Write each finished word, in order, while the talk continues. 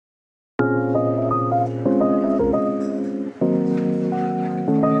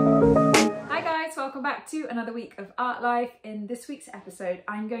welcome back to another week of Art Life. In this week's episode,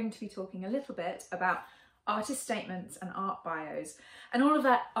 I'm going to be talking a little bit about artist statements and art bios and all of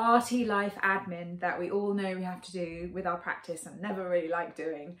that arty life admin that we all know we have to do with our practice and never really like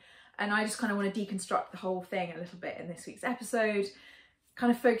doing. And I just kind of want to deconstruct the whole thing a little bit in this week's episode,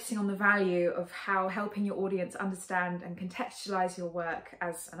 kind of focusing on the value of how helping your audience understand and contextualize your work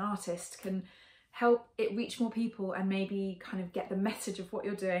as an artist can help it reach more people and maybe kind of get the message of what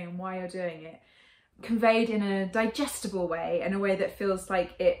you're doing and why you're doing it conveyed in a digestible way, in a way that feels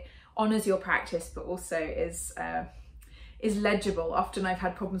like it honours your practice but also is legible. Often I've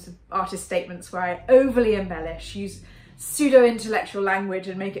had problems with artist statements where I overly embellish, use pseudo-intellectual language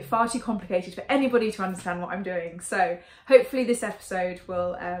and make it far too complicated for anybody to understand what I'm doing. So hopefully this episode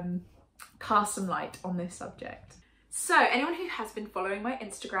will cast some light on this subject. So anyone who has been following my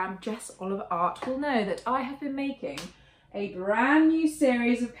Instagram, Jess Oliver Art, will know that I have been making a brand new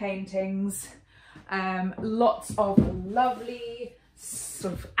series of paintings, lots of lovely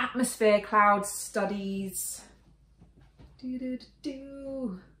sort of atmosphere, cloud studies,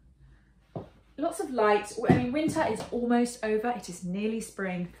 lots of light. I mean, winter is almost over, it is nearly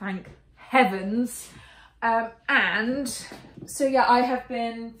spring, thank heavens. And so yeah, I have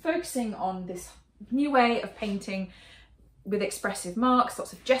been focusing on this new way of painting with expressive marks,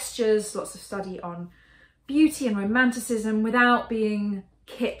 lots of gestures, lots of study on beauty and romanticism without being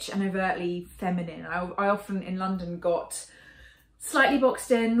kitsch and overtly feminine. I often in London got slightly boxed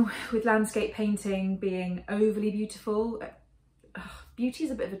in with landscape painting being overly beautiful. Beauty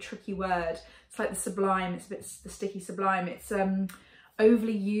is a bit of a tricky word. It's like the sublime, it's a bit the sticky sublime. It's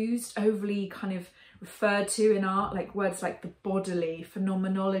overly used, overly kind of referred to in art, like words like the bodily,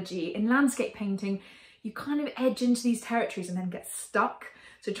 phenomenology. In landscape painting, you kind of edge into these territories and then get stuck.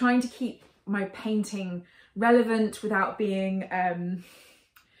 So trying to keep my painting relevant without being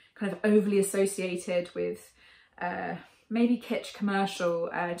kind of overly associated with maybe kitsch commercial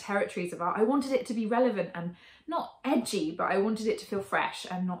territories of art. I wanted it to be relevant and not edgy, but I wanted it to feel fresh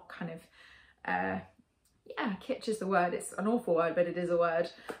and not kind of, yeah, kitsch is the word. It's an awful word, but it is a word.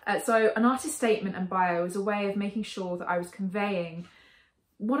 So an artist statement and bio is a way of making sure that I was conveying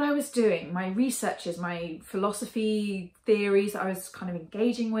what I was doing, my researches, my philosophy, theories that I was kind of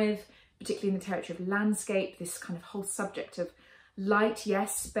engaging with, particularly in the territory of landscape, this kind of whole subject of light,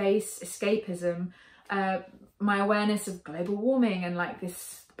 yes, space, escapism, my awareness of global warming and like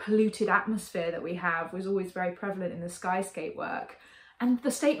this polluted atmosphere that we have was always very prevalent in the skyscape work. And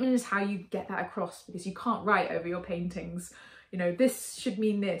the statement is how you get that across, because you can't write over your paintings, you know, this should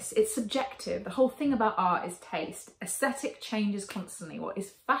mean this. It's subjective. The whole thing about art is taste. Aesthetic changes constantly. What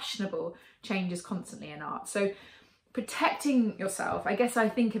is fashionable changes constantly in art. So protecting yourself, I guess I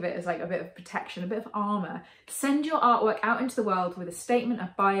think of it as like a bit of protection, a bit of armour. Send your artwork out into the world with a statement,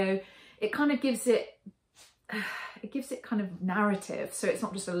 a bio. It kind of gives it kind of narrative. So it's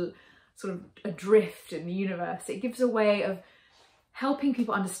not just a sort of adrift in the universe. It gives a way of helping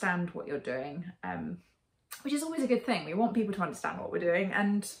people understand what you're doing, which is always a good thing. We want people to understand what we're doing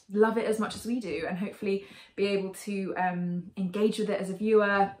and love it as much as we do, and hopefully be able to engage with it as a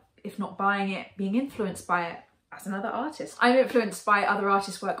viewer, if not buying it, being influenced by it as another artist. I'm influenced by other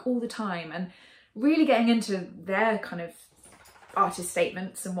artists' work all the time, and really getting into their kind of artist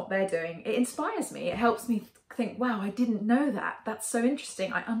statements and what they're doing, it inspires me. It helps me think, wow, I didn't know that. That's so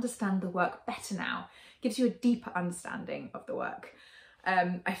interesting. I understand the work better now. It gives you a deeper understanding of the work.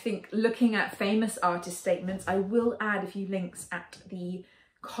 I think looking at famous artist statements, I will add a few links at the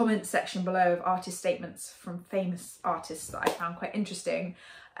comment section below of artist statements from famous artists that I found quite interesting.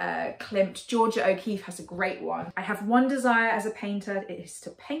 Klimt, Georgia O'Keeffe has a great one. I have one desire as a painter, it is to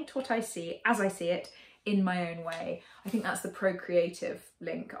paint what I see as I see it in my own way. I think that's the Procreative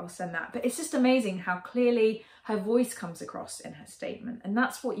link, I'll send that. But it's just amazing how clearly her voice comes across in her statement, and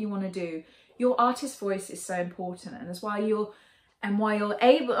that's what you want to do. Your artist voice is so important, and that's why you're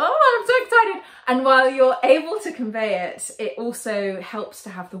able, oh, I'm so excited. And while you're able to convey it, it also helps to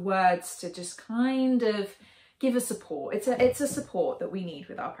have the words to just kind of give a support. It's a support that we need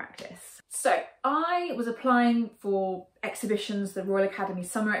with our practice. So I was applying for exhibitions. The Royal Academy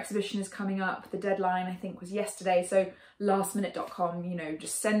Summer Exhibition is coming up. The deadline, I think, was yesterday. So lastminute.com, you know,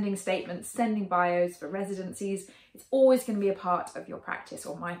 just sending statements, sending bios for residencies. It's always going to be a part of your practice,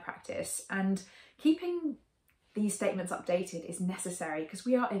 or my practice. And keeping these statements updated is necessary because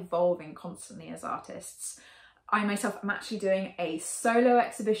we are evolving constantly as artists. I myself am actually doing a solo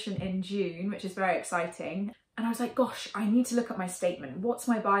exhibition in June, which is very exciting. And I was like, gosh, I need to look at my statement. What's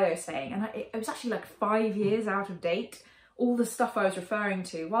my bio saying? And it was actually like 5 years out of date. All the stuff I was referring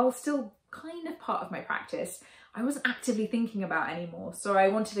to, while still kind of part of my practice, I wasn't actively thinking about anymore. So I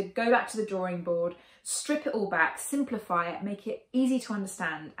wanted to go back to the drawing board, strip it all back, simplify it, make it easy to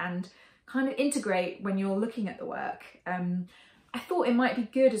understand and kind of integrate when you're looking at the work. I thought it might be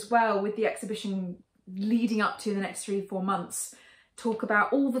good as well with the exhibition leading up to the next 3-4 months, talk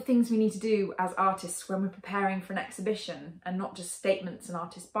about all the things we need to do as artists when we're preparing for an exhibition, and not just statements and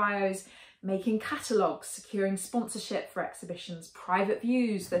artist bios, making catalogues, securing sponsorship for exhibitions, private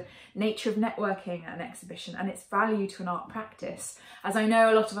views, the nature of networking at an exhibition and its value to an art practice. As I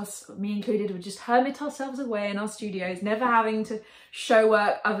know a lot of us, me included, would just hermit ourselves away in our studios, never having to show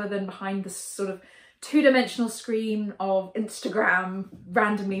work other than behind the sort of two-dimensional screen of Instagram,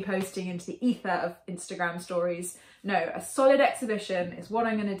 randomly posting into the ether of Instagram stories. No, a solid exhibition is what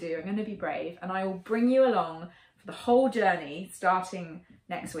I'm going to do. I'm going to be brave, and I will bring you along for the whole journey starting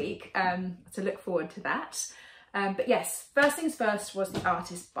next week. So look forward to that. But yes, first things first was the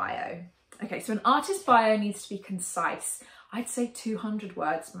artist bio. Okay, so an artist bio needs to be concise. I'd say 200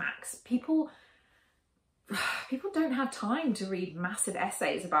 words max. People don't have time to read massive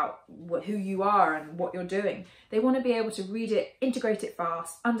essays about who you are and what you're doing. They want to be able to read it, integrate it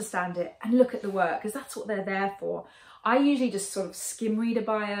fast, understand it, and look at the work, because that's what they're there for. I usually just sort of skim read a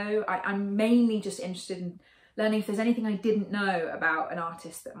bio. I'm mainly just interested in learning if there's anything I didn't know about an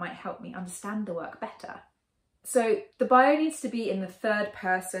artist that might help me understand the work better. So the bio needs to be in the third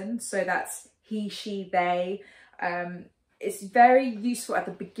person, so that's he, she, they. It's very useful at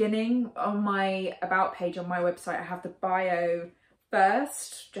the beginning. On my about page on my website, I have the bio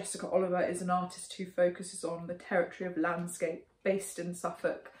first. Jessica Oliver is an artist who focuses on the territory of landscape based in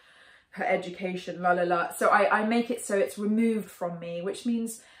Suffolk, her education, la la la. So I make it so it's removed from me, which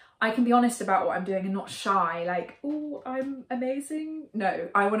means I can be honest about what I'm doing and not shy, like, oh, I'm amazing. No,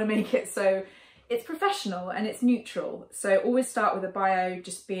 I want to make it so it's professional and it's neutral. So always start with a bio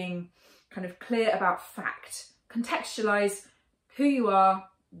just being kind of clear about fact. Contextualize who you are,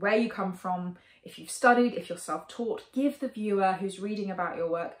 where you come from, if you've studied, if you're self-taught. Give the viewer who's reading about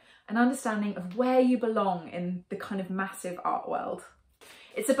your work an understanding of where you belong in the kind of massive art world.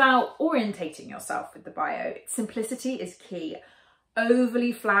 It's about orientating yourself with the bio. Simplicity is key.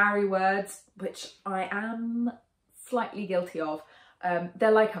 Overly flowery words, which I am slightly guilty of,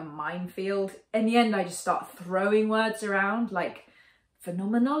 they're like a minefield. In the end, I just start throwing words around like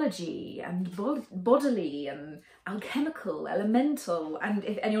phenomenology and bodily and alchemical, elemental, and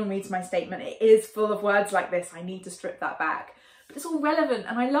if anyone reads my statement, it is full of words like this. I need to strip that back, but it's all relevant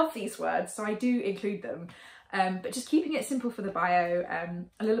and I love these words, so I do include them. But just keeping it simple for the bio,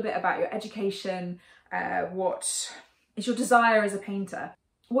 a little bit about your education, what is your desire as a painter,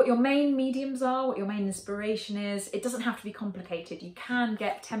 what your main mediums are, what your main inspiration is. It doesn't have to be complicated. You can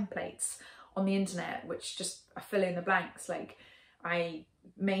get templates on the internet which just fill in the blanks, like I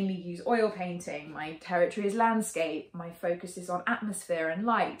mainly use oil painting, my territory is landscape, my focus is on atmosphere and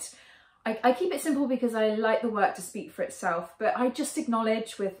light. I keep it simple because I like the work to speak for itself, but I just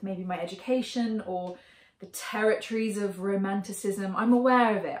acknowledge with maybe my education or the territories of romanticism, I'm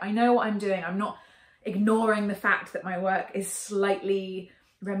aware of it, I know what I'm doing, I'm not ignoring the fact that my work is slightly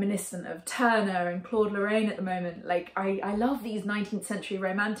reminiscent of Turner and Claude Lorraine at the moment. Like I love these 19th century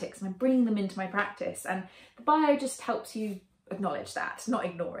romantics and I'm bringing them into my practice, and the bio just helps you acknowledge that, not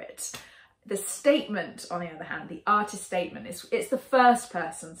ignore it. The statement, on the other hand, the artist statement, it's the first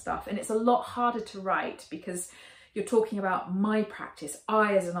person stuff, and it's a lot harder to write because you're talking about my practice,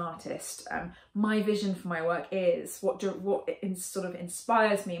 I as an artist, my vision for my work is, what sort of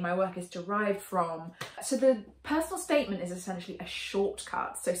inspires me, my work is derived from. So the personal statement is essentially a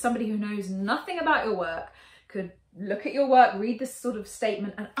shortcut. So somebody who knows nothing about your work could look at your work, read this sort of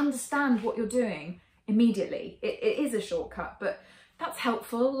statement and understand what you're doing immediately. It is a shortcut, but that's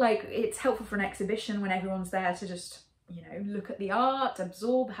helpful. Like, it's helpful for an exhibition when everyone's there to just, you know, look at the art,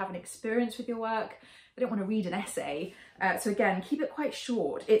 absorb, have an experience with your work. They don't want to read an essay. So again, keep it quite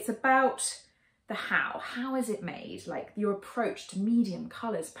short. It's about the how. How is it made? Like your approach to medium,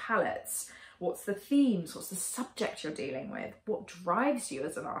 colours, palettes. What's the themes? What's the subject you're dealing with? What drives you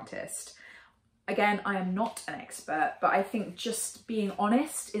as an artist? Again, I am not an expert, but I think just being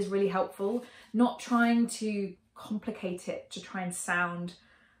honest is really helpful. Not trying to complicate it to try and sound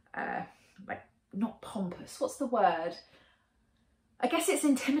like not pompous. What's the word? I guess it's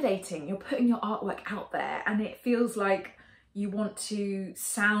intimidating. You're putting your artwork out there and it feels like you want to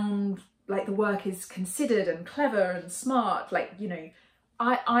sound like the work is considered and clever and smart. Like, you know,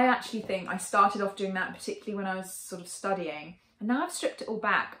 I actually think I started off doing that, particularly when I was sort of studying, and now I've stripped it all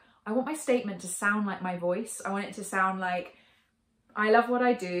back. I want my statement to sound like my voice. I want it to sound like, I love what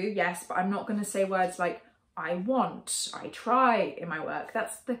I do, yes, but I'm not going to say words like, I want, I try in my work.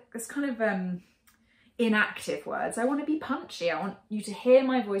 That's kind of inactive words. I want to be punchy. I want you to hear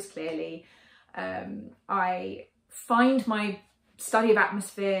my voice clearly. I find my study of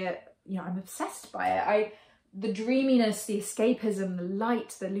atmosphere, you know, I'm obsessed by it. The dreaminess, the escapism, the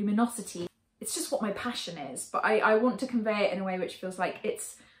light, the luminosity, it's just what my passion is. But I want to convey it in a way which feels like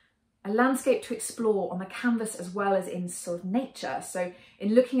it's a landscape to explore on the canvas as well as in sort of nature. So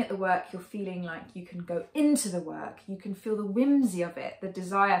in looking at the work, you're feeling like you can go into the work, you can feel the whimsy of it, the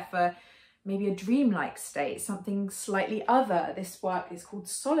desire for maybe a dreamlike state, something slightly other. This work is called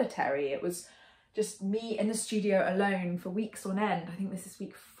Solitary. It was just me in the studio alone for weeks on end. I think this is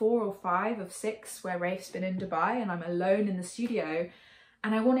week 4 or 5 of 6 where Rafe's been in Dubai and I'm alone in the studio.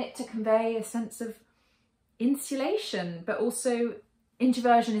 And I want it to convey a sense of insulation, but also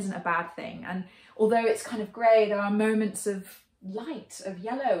introversion isn't a bad thing. And although it's kind of grey, there are moments of light, of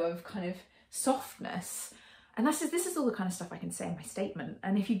yellow, of kind of softness. And this is all the kind of stuff I can say in my statement.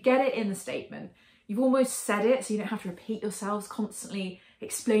 And if you get it in the statement, you've almost said it, so you don't have to repeat yourselves constantly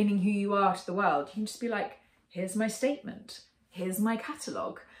explaining who you are to the world. You can just be like, here's my statement, here's my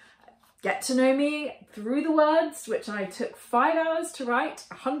catalogue. Get to know me through the words, which I took 5 hours to write,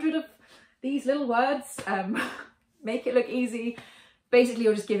 100 of these little words. Make it look easy. Basically,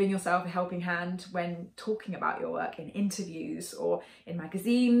 you're just giving yourself a helping hand when talking about your work in interviews or in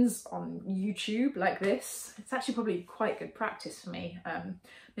magazines, on YouTube like this. It's actually probably quite good practice for me.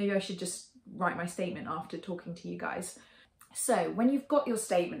 Maybe I should just write my statement after talking to you guys. So when you've got your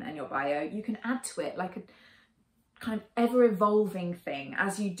statement and your bio, you can add to it like a kind of ever-evolving thing.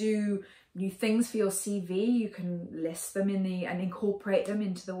 As you do new things for your CV, you can list them and incorporate them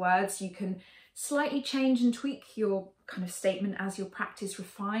into the words. You can slightly change and tweak your kind of statement as your practice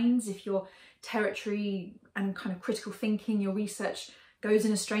refines. If your territory and kind of critical thinking, your research goes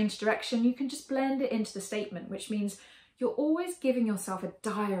in a strange direction, you can just blend it into the statement, which means you're always giving yourself a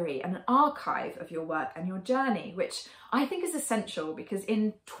diary and an archive of your work and your journey, which I think is essential, because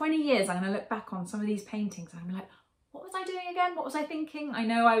in 20 years, I'm going to look back on some of these paintings and I'm like, what was I doing again? What was I thinking? I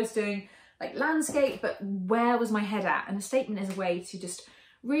know I was doing like landscape, but where was my head at? And a statement is a way to just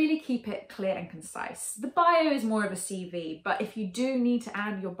really keep it clear and concise. The bio is more of a CV, but if you do need to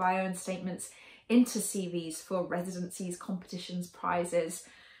add your bio and statements into CVs for residencies, competitions, prizes,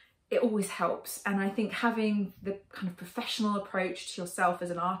 it always helps. And I think having the kind of professional approach to yourself as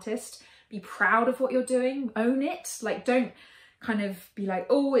an artist, be proud of what you're doing, own it. Like, don't kind of be like,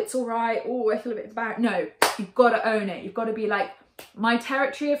 oh, it's all right, oh, I feel a bit bad. No, you've got to own it. You've got to be like, my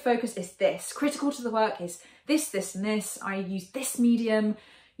territory of focus is this. Critical to the work is this, this, and this. I use this medium.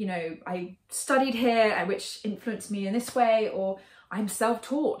 You know, I studied here, which influenced me in this way, or I'm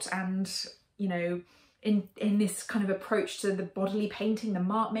self-taught and, you know, in this kind of approach to the bodily painting, the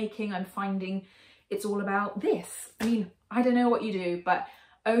mark making, I'm finding it's all about this. I mean, I don't know what you do, but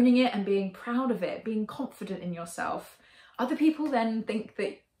owning it and being proud of it, being confident in yourself. Other people then think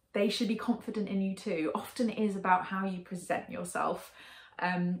that they should be confident in you too. Often it is about how you present yourself.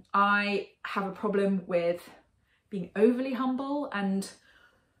 I have a problem with being overly humble, and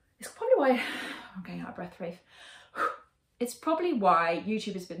it's probably why I'm getting out of breath, Rafe. It's probably why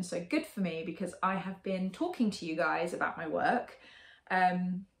YouTube has been so good for me, because I have been talking to you guys about my work,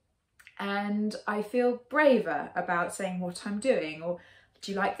 and I feel braver about saying what I'm doing, or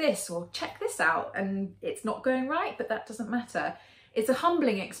do you like this, or check this out, and it's not going right, but that doesn't matter. It's a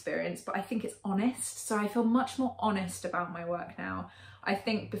humbling experience, but I think it's honest, so I feel much more honest about my work now. I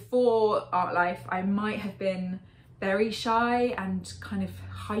think before Art Life, I might have been very shy and kind of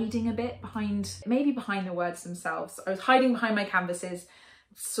hiding a bit behind the words themselves. I was hiding behind my canvases,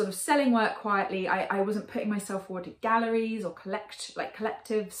 sort of selling work quietly. I wasn't putting myself forward to galleries or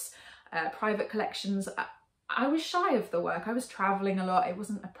collectives, private collections. I was shy of the work. I was traveling a lot. It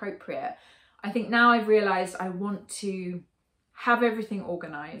wasn't appropriate. I think now I've realized I want to have everything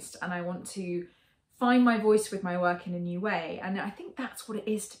organized, and I want to find my voice with my work in a new way. And I think that's what it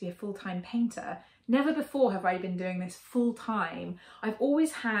is to be a full-time painter. Never before have I been doing this full-time. I've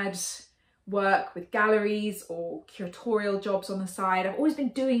always had work with galleries or curatorial jobs on the side. I've always been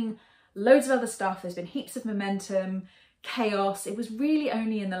doing loads of other stuff. There's been heaps of momentum, chaos. It was really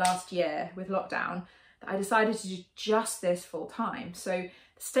only in the last year with lockdown that I decided to do just this full-time. So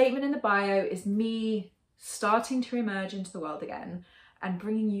the statement in the bio is me starting to emerge into the world again and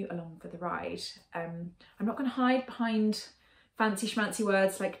bringing you along for the ride. I'm not going to hide behind fancy schmancy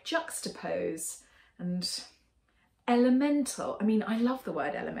words like juxtapose and elemental. I mean, I love the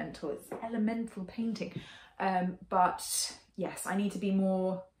word elemental. It's elemental painting. But yes, I need to be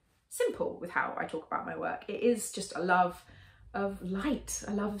more simple with how I talk about my work. It is just a love of light,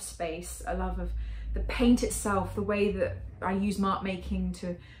 a love of space, a love of the paint itself, the way that I use mark making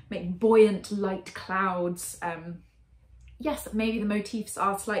to make buoyant light clouds. Yes, maybe the motifs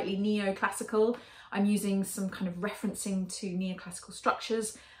are slightly neoclassical. I'm using some kind of referencing to neoclassical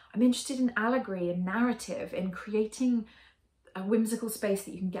structures. I'm interested in allegory and narrative, in creating a whimsical space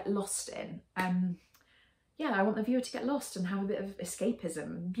that you can get lost in. Yeah, I want the viewer to get lost and have a bit of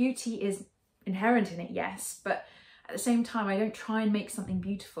escapism. Beauty is inherent in it, yes, but at the same time, I don't try and make something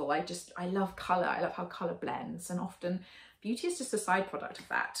beautiful. I love colour. I love how colour blends, and often beauty is just a side product of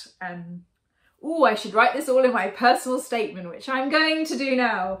that. Oh, I should write this all in my personal statement, which I'm going to do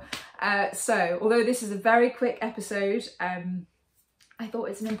now. So, although this is a very quick episode, I thought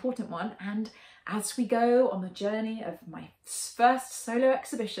it's an important one. And as we go on the journey of my first solo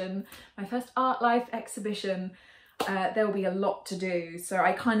exhibition, my first Art Life exhibition, there will be a lot to do. So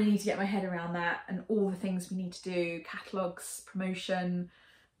I kind of need to get my head around that and all the things we need to do: catalogues, promotion,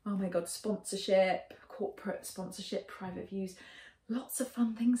 oh my God, sponsorship, corporate sponsorship, private views. Lots of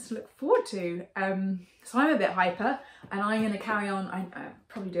fun things to look forward to. So I'm a bit hyper, and I'm going to carry on. I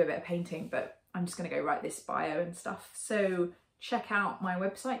probably do a bit of painting, but I'm just going to go write this bio and stuff. So check out my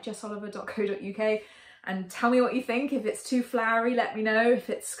website, jessoliver.co.uk, and tell me what you think. If it's too flowery, let me know. If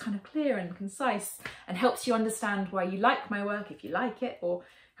it's kind of clear and concise and helps you understand why you like my work, if you like it, or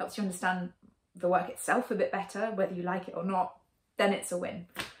helps you understand the work itself a bit better, whether you like it or not, then it's a win.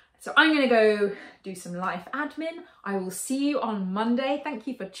 So I'm going to go do some life admin. I will see you on Monday. Thank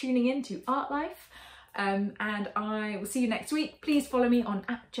you for tuning in to Art Life. And I will see you next week. Please follow me on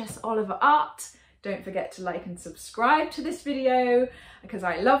 @JessOliverArt. Don't forget to like and subscribe to this video, because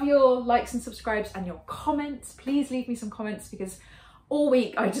I love your likes and subscribes and your comments. Please leave me some comments, because all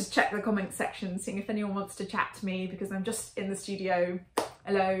week I just check the comment section, seeing if anyone wants to chat to me, because I'm just in the studio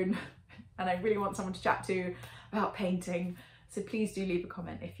alone and I really want someone to chat to about painting. So please do leave a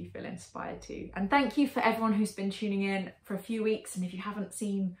comment if you feel inspired to. And thank you for everyone who's been tuning in for a few weeks. And if you haven't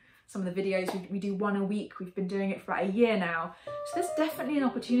seen some of the videos, we do one a week. We've been doing it for about a year now. So there's definitely an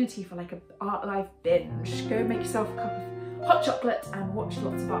opportunity for like a Art Life binge. Go make yourself a cup of hot chocolate and watch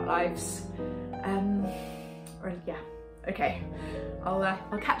lots of Art Lives. Or yeah, okay.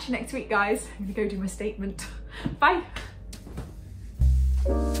 I'll catch you next week, guys. I'm gonna go do my statement. Bye.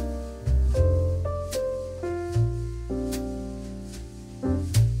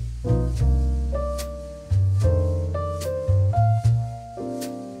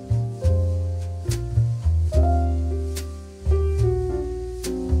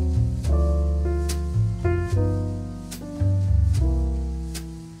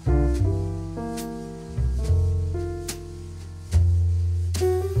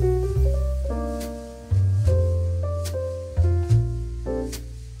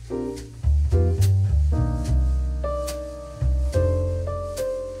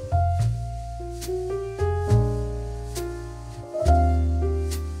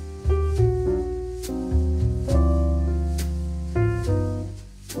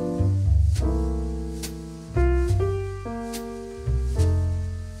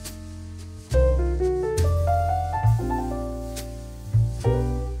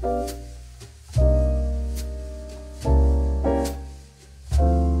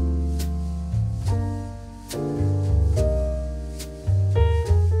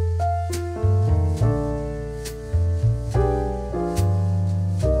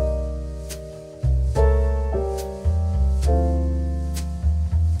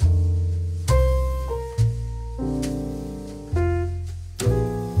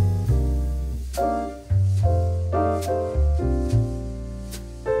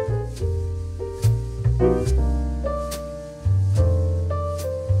 you.